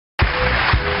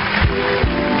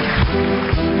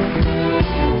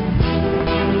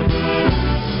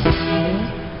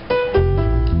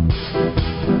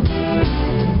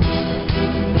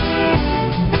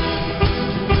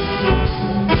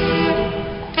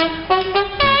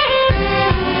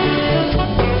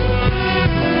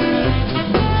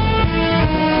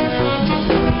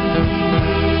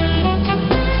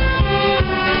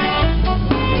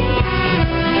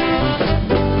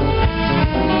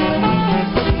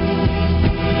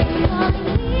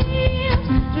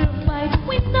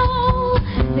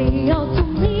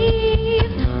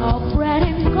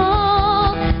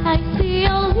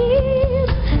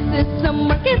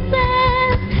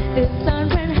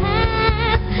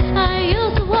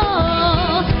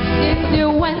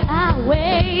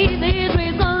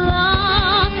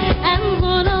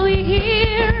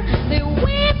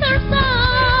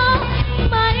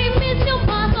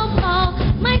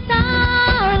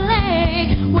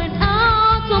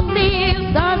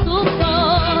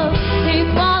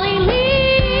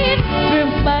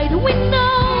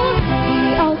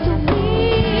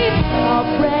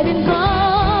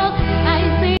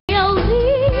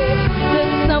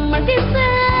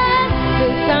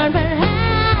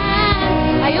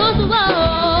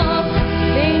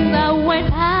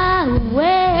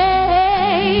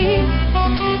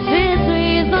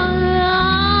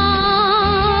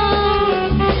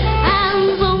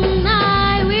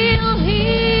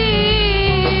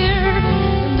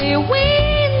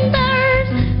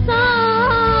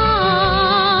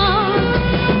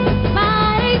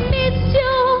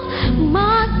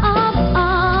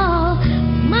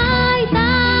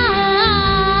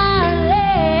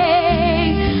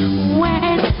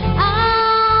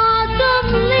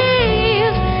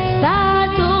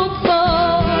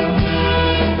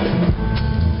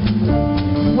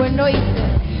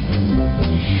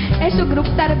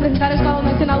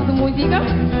música.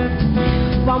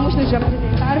 Vamos nos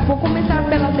apresentar. Vou começar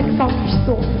pela secção dos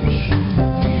sopros.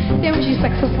 Temos os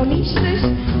saxofonistas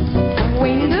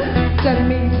Wenda,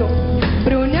 Sarmento,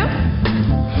 Bruna,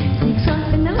 Nixon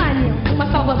e Melania. Uma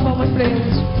salva de palmas para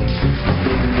eles.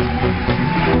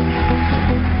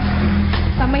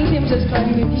 Também temos as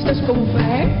clarinetistas como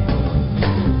Fé,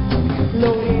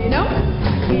 Lorena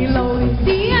e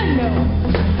Louisiano.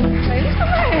 Eles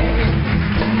também.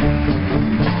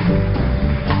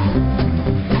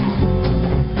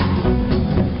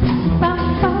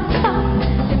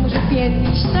 Temos o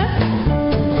pianista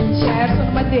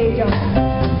Gerson Madeira,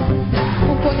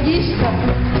 o corista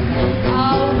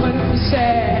Álvaro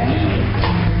Piché.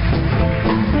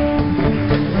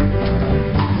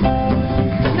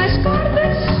 Nas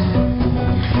cordas,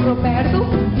 Roberto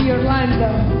e Orlando.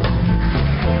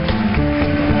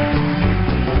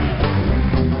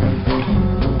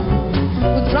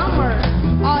 O drummer,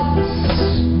 Otis.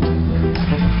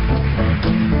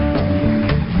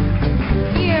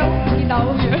 E eu,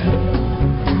 Hidalgo.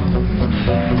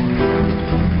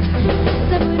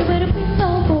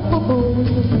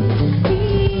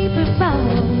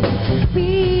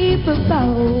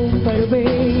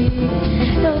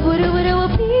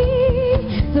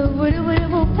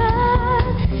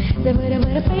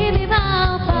 Baby,